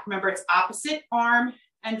kickback. Remember, it's opposite arm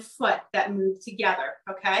and foot that move together,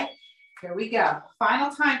 okay? Here we go.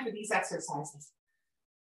 Final time for these exercises.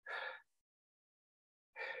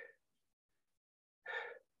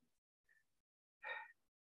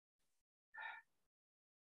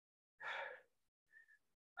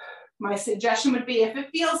 My suggestion would be if it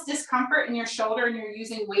feels discomfort in your shoulder and you're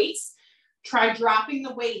using weights, try dropping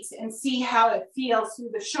the weights and see how it feels through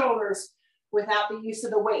the shoulders without the use of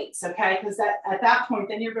the weights, okay? Because at that point,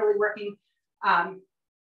 then you're really working on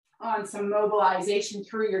some mobilization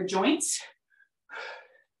through your joints,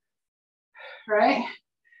 right?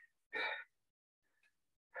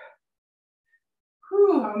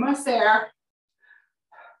 Whew, almost there.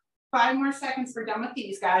 5 more seconds, we're done with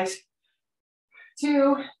these, guys.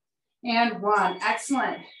 2 and 1,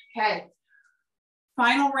 excellent. Okay,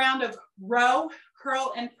 final round of row,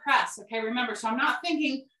 curl, and press. Okay, remember, so I'm not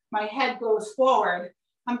thinking my head goes forward.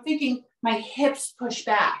 I'm thinking my hips push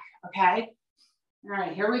back, okay? All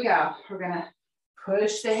right, here we go. We're gonna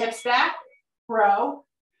push the hips back, row,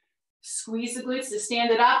 squeeze the glutes to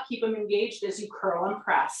stand it up, keep them engaged as you curl and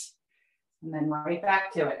press. And then right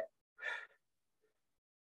back to it.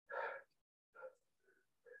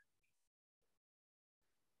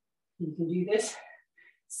 You can do this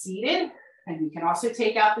seated, and you can also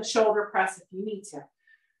take out the shoulder press if you need to.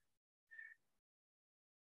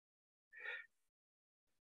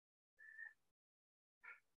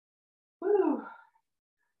 Woo.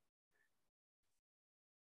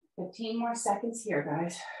 15 more seconds here,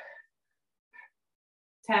 guys.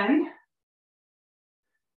 10.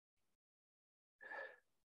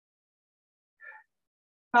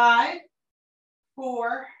 5,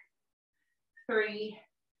 4, 3,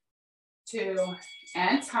 2,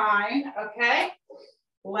 and time, okay?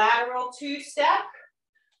 Lateral 2-step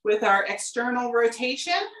with our external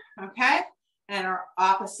rotation, okay? And our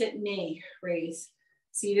opposite knee raise.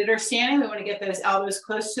 Seated or standing, we want to get those elbows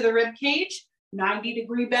close to the rib cage,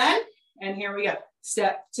 90-degree bend, and here we go.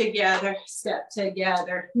 Step together,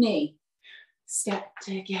 knee. Step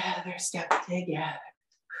together, step together.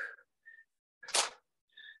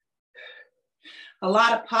 A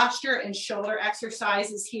lot of posture and shoulder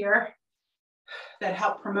exercises here that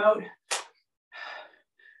help promote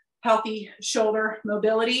healthy shoulder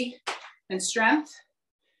mobility and strength,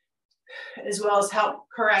 as well as help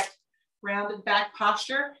correct rounded back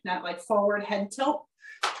posture, not like forward head tilt,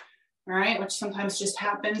 all right, which sometimes just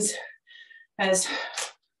happens as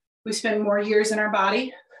we spend more years in our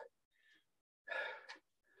body.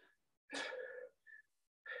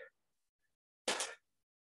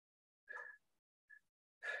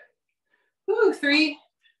 Ooh, 3,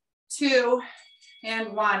 2,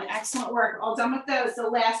 and 1. Excellent work. All done with those. The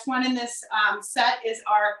last one in this set is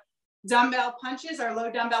our dumbbell punches, our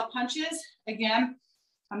low dumbbell punches. Again,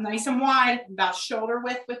 I'm nice and wide, about shoulder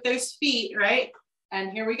width with those feet, right?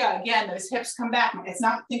 And here we go. Again, those hips come back. It's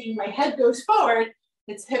not thinking my head goes forward,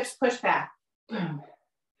 it's hips push back. Boom.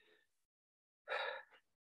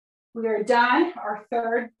 We are done. Our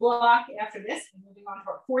third block after this. We're moving on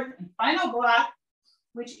to our fourth and final block,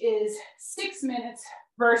 which is 6 minutes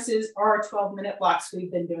versus our 12-minute blocks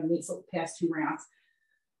we've been doing these past 2 rounds.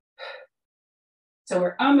 So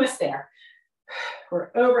we're almost there.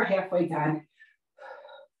 We're over halfway done.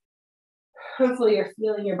 Hopefully you're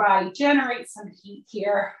feeling your body generate some heat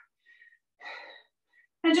here.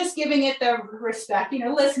 And just giving it the respect, you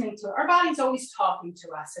know, listening to it. Our body's always talking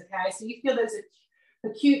to us, okay? So you feel those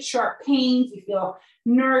acute sharp pains, you feel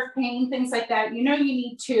nerve pain, things like that. You know you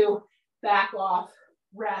need to back off,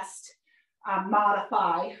 rest,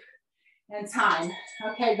 modify, and time.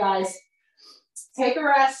 Okay, guys, take a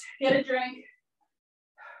rest, get a drink.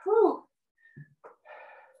 Whew.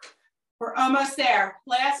 We're almost there.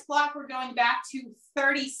 Last block, we're going back to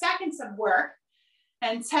 30 seconds of work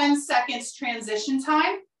and 10 seconds transition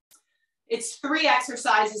time. It's 3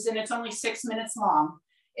 exercises and it's only 6 minutes long.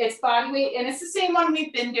 It's body weight, and it's the same one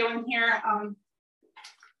we've been doing here. I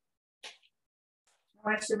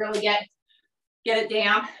want us to really get it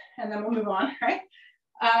down, and then we'll move on, right?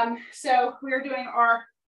 So we're doing our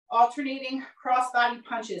alternating cross-body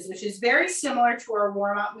punches, which is very similar to our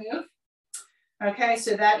warm-up move. Okay,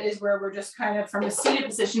 so that is where we're just kind of from a seated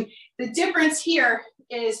position. The difference here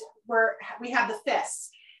is where we have the fists.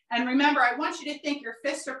 And remember, I want you to think your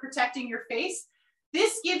fists are protecting your face.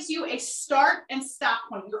 This gives you a start and stop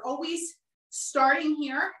point. You're always starting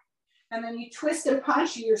here, and then you twist and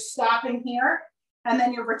punch, you're stopping here, and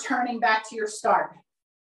then you're returning back to your start,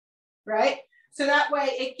 right? So that way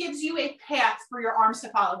it gives you a path for your arms to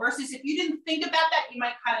follow versus if you didn't think about that, you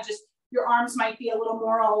might kind of just, your arms might be a little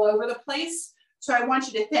more all over the place. So I want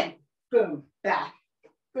you to think, boom, back,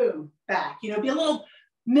 you know, be a little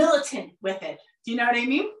militant with it. Do you know what I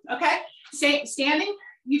mean? Okay. Standing,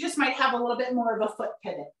 you just might have a little bit more of a foot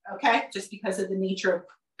pivot. Okay. Just because of the nature of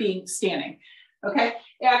being standing. Okay.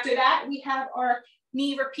 After that, we have our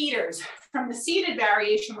knee repeaters. From the seated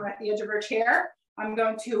variation, we're at the edge of our chair. I'm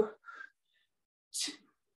going to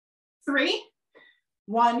 3,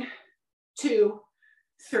 1, 2,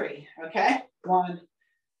 3. Okay. 1,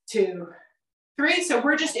 2, 3. So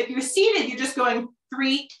we're just, if you're seated, you're just going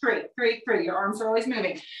 3, 3, 3, 3. Your arms are always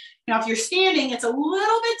moving. Now, if you're standing, it's a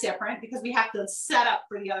little bit different because we have to set up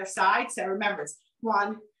for the other side. So remember, it's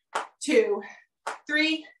 1, 2,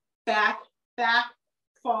 3, back,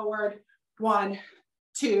 forward, 1,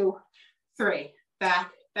 2, 3,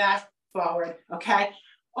 back, forward. Okay.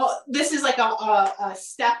 Oh, this is like a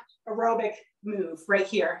step aerobic move right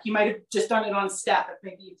here. You might have just done it on step if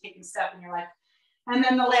maybe you've taken step in your life. And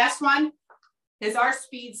then the last one is our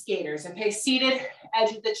speed skaters. Okay, seated,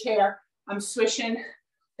 edge of the chair. I'm swishing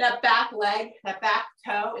that back leg, that back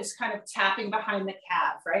toe is kind of tapping behind the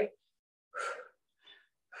calf, right?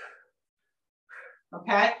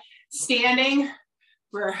 Okay, standing,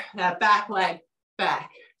 we're that back leg, back.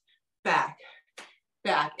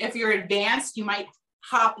 If you're advanced, you might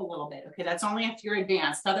hop a little bit. Okay, that's only if you're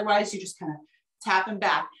advanced. Otherwise, you're just kind of tapping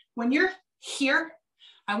back. When you're here,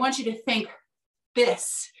 I want you to think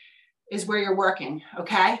this is where you're working,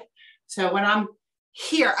 okay? So when I'm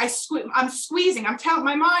here, I'm squeezing. I'm telling,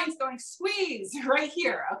 my mind's going squeeze right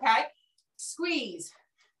here, okay? Squeeze.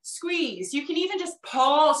 You can even just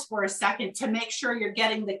pause for a second to make sure you're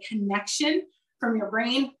getting the connection from your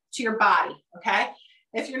brain to your body, okay?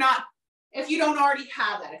 If you don't already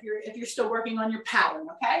have that, if you're still working on your pattern,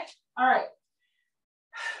 okay? All right.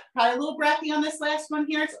 Probably a little breathy on this last one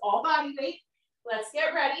here. It's all body weight. Let's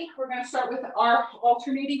get ready. We're going to start with our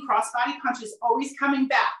alternating crossbody punches, always coming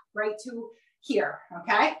back right to here,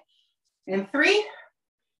 okay? In 3,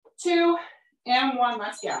 2, and 1,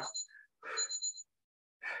 let's go.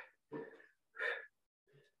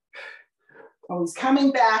 Always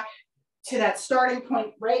coming back to that starting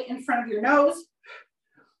point right in front of your nose.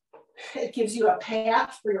 It gives you a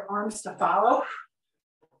path for your arms to follow.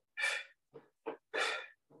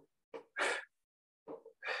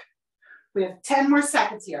 We have 10 more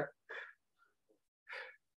seconds here.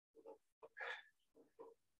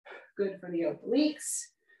 Good for the obliques,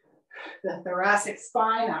 the thoracic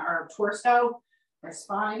spine, our torso, our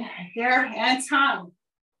spine right there, and time.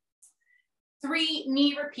 3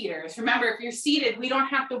 knee repeaters. Remember, if you're seated, we don't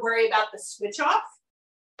have to worry about the switch off.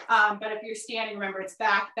 But if you're standing, remember, it's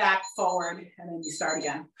back, forward, and then you start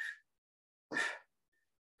again.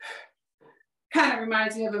 Kind of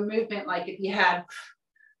reminds me of a movement like if you had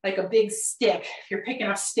like a big stick, if you're picking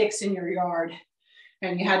up sticks in your yard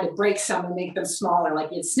and you had to break some and make them smaller, like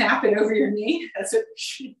you'd snap it over your knee. That's it.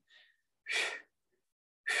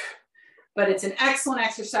 But it's an excellent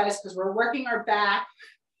exercise because we're working our back,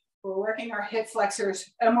 we're working our hip flexors,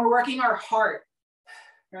 and we're working our heart,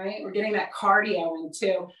 right? We're getting that cardio in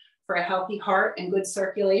too for a healthy heart and good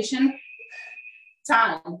circulation.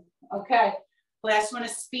 Time. Okay. Last one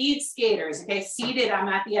is speed skaters. Okay, seated, I'm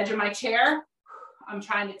at the edge of my chair. I'm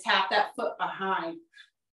trying to tap that foot behind.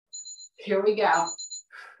 Here we go.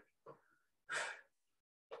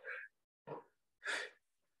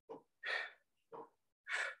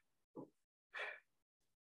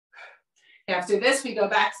 After this, we go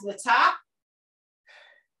back to the top.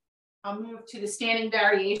 I'll move to the standing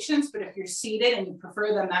variations, but if you're seated and you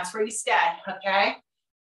prefer them, that's where you stay, okay?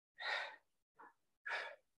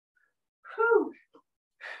 Whew.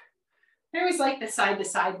 I always like the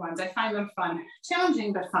side-to-side ones. I find them fun.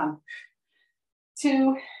 Challenging, but fun.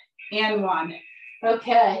 2 and 1.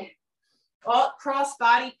 Okay. All cross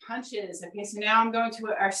body punches. Okay, so now I'm going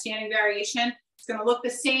to our standing variation. It's going to look the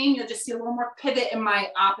same. You'll just see a little more pivot in my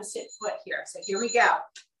opposite foot here. So here we go.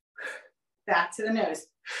 Back to the nose.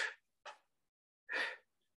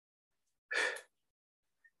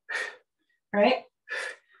 Right?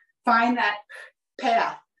 Find that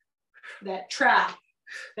path, that track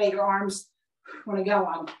that your arms want to go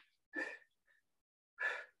on.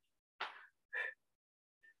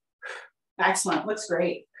 Excellent, looks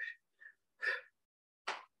great.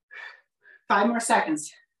 5 more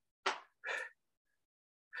seconds.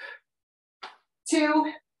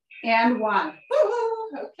 2 and 1. Woo-hoo.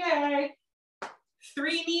 Okay.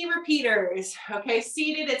 3 knee repeaters. Okay,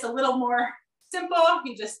 seated, it's a little more simple.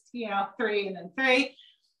 You just, 3 and then 3.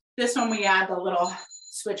 This one we add the little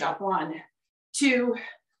switch up. 1, 2,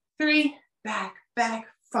 3, back, back,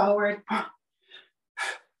 forward.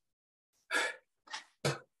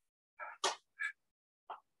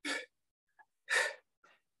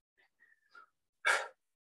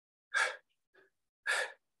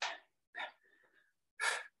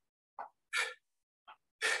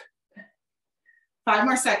 5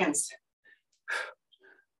 more seconds.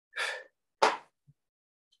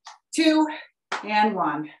 2 and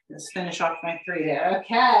 1. Let's finish off my 3 there.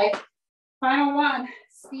 Okay. Final one.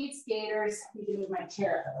 Speed skaters. You can move my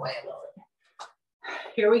chair out of the way a little bit.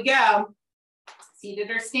 Here we go.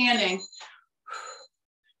 Seated or standing.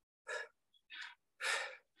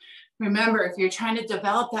 Remember, if you're trying to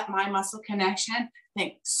develop that mind muscle connection,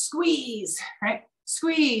 think squeeze, right?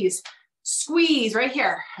 Squeeze, squeeze right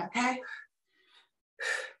here, okay?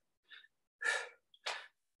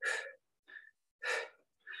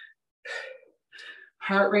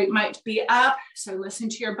 Heart rate might be up, so listen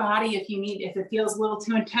to your body. If it feels a little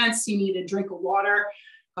too intense, you need a drink of water,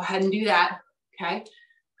 go ahead and do that, okay?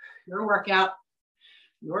 Your workout,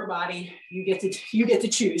 your body, you get to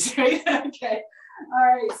choose, right? Okay,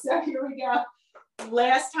 all right, so here we go.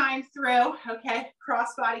 Last time through, okay?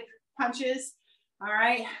 Cross body punches, all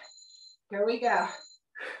right? Here we go.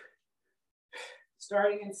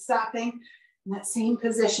 Starting and stopping in that same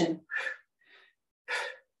position.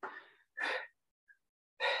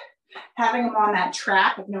 Having them on that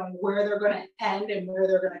track of knowing where they're going to end and where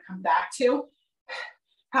they're going to come back to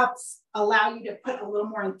helps allow you to put a little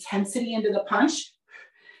more intensity into the punch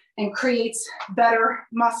and creates better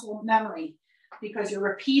muscle memory because you're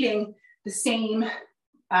repeating the same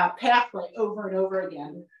pathway over and over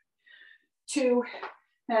again. 2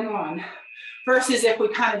 and 1. Versus if we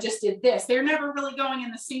kind of just did this, they're never really going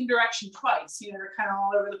in the same direction twice. You know, they're kind of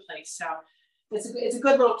all over the place. So it's a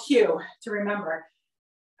good little cue to remember.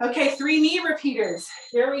 Okay, 3 knee repeaters.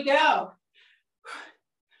 Here we go.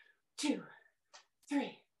 2,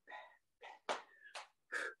 3.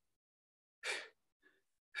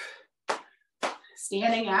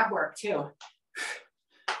 Standing ab work too.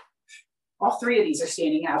 All 3 of these are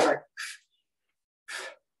standing ab work.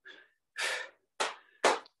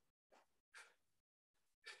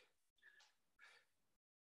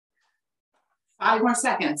 Five more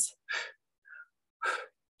seconds.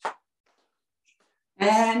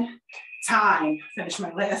 And time. Finish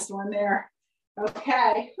my last one there.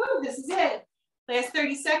 Okay, whew, this is it. Last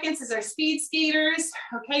 30 seconds is our speed skaters.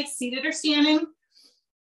 Okay, seated or standing.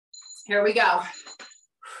 Here we go. I'm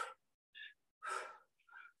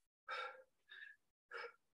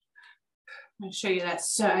going to show you that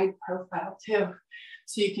side profile too.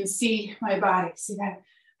 So you can see my body. See that?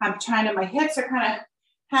 I'm trying to, my hips are kind of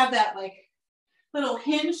have that like little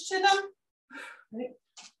hinge to them. Right?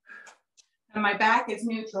 And my back is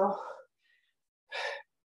neutral.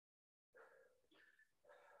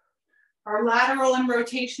 Our lateral and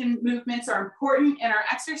rotation movements are important in our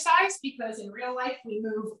exercise because in real life we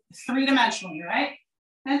move 3-dimensionally, right?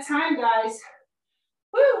 And time, guys.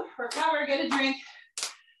 Woo, recover, get a drink.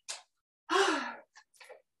 I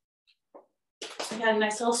got a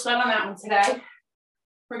nice little sweat on that one today.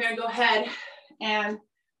 We're gonna go ahead and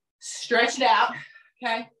stretch it out,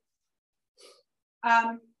 okay?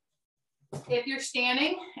 If you're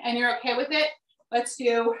standing and you're okay with it, let's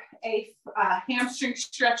do a hamstring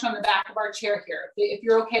stretch on the back of our chair here. If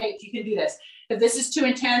you're okay, if you can do this. If this is too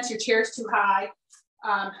intense, your chair's too high,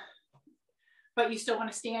 but you still want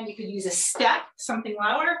to stand, you could use a step, something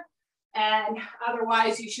lower. And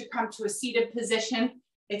otherwise, you should come to a seated position,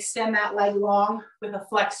 extend that leg long with a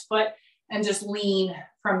flexed foot, and just lean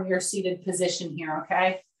from your seated position here,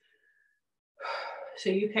 okay? So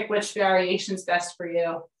you pick which variation is best for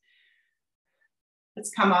you. Let's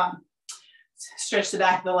come up, stretch the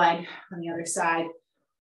back of the leg on the other side.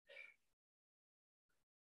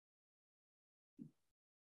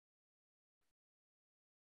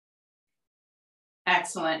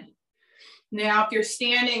 Excellent. Now, if you're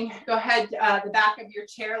standing, go ahead, the back of your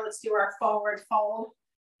chair, let's do our forward fold,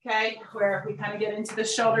 okay? Where we kind of get into the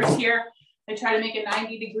shoulders here. I try to make a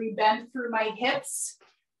 90-degree bend through my hips,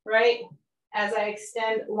 right? As I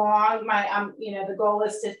extend long, the goal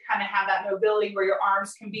is to kind of have that mobility where your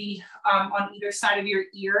arms can be on either side of your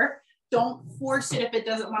ear. Don't force it if it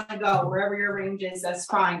doesn't want to go. Wherever your range is, that's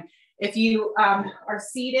fine. If you are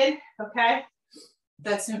seated, okay,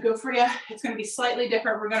 that's no good for you. It's going to be slightly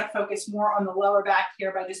different. We're going to focus more on the lower back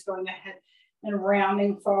here by just going ahead and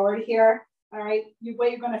rounding forward here. All right,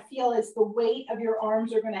 what you're going to feel is the weight of your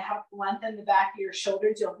arms are going to help lengthen the back of your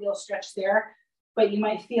shoulders. You'll feel stretch there, but you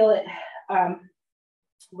might feel it a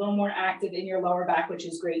little more active in your lower back, which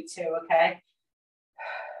is great too, okay?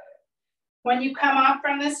 When you come up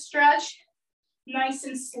from this stretch, nice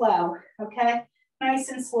and slow, okay? Nice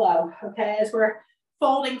and slow, okay? As we're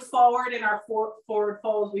folding forward in our forward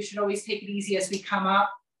folds, we should always take it easy as we come up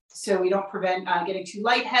so we don't prevent getting too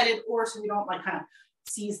lightheaded or so we don't like kind of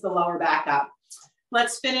seize the lower back up.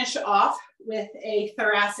 Let's finish off with a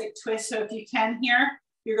thoracic twist. So if you can here,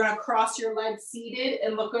 you're gonna cross your legs seated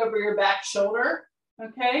and look over your back shoulder,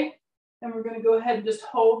 okay? And we're gonna go ahead and just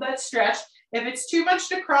hold that stretch. If it's too much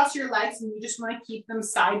to cross your legs and you just wanna keep them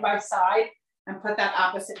side by side and put that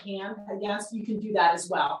opposite hand against, you can do that as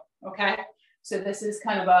well, okay? So this is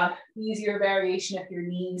kind of a easier variation if your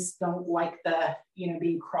knees don't like the, you know,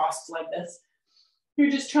 being crossed like this.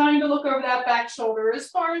 You're just trying to look over that back shoulder as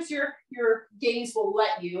far as your gaze will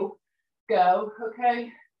let you go,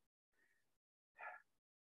 okay?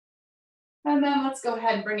 And then let's go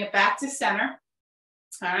ahead and bring it back to center,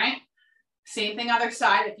 all right? Same thing other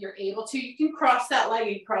side. If you're able to, you can cross that leg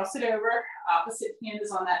and cross it over. Opposite hand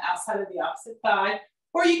is on that outside of the opposite thigh,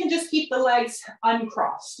 or you can just keep the legs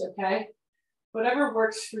uncrossed, okay? Whatever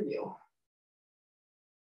works for you.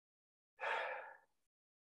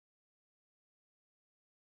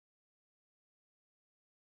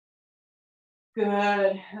 Good,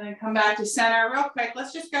 and then come back to center real quick.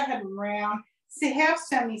 Let's just go ahead and round. See, half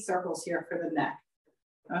semicircles here for the neck.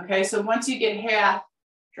 Okay, so once you get half,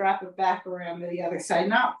 drop it back around to the other side.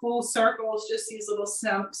 Not full circles, just these little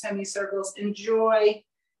semicircles. Enjoy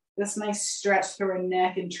this nice stretch through our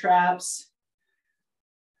neck and traps.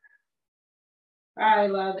 I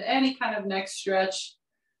love any kind of neck stretch.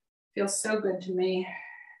 Feels so good to me.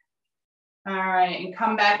 All right, and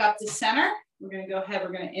come back up to center. We're gonna go ahead,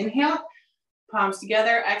 we're gonna inhale, palms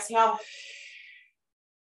together, exhale,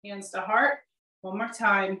 hands to heart. One more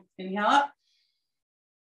time, inhale up.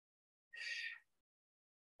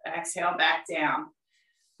 Exhale back down.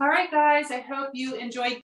 All right, guys, I hope you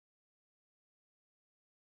enjoyed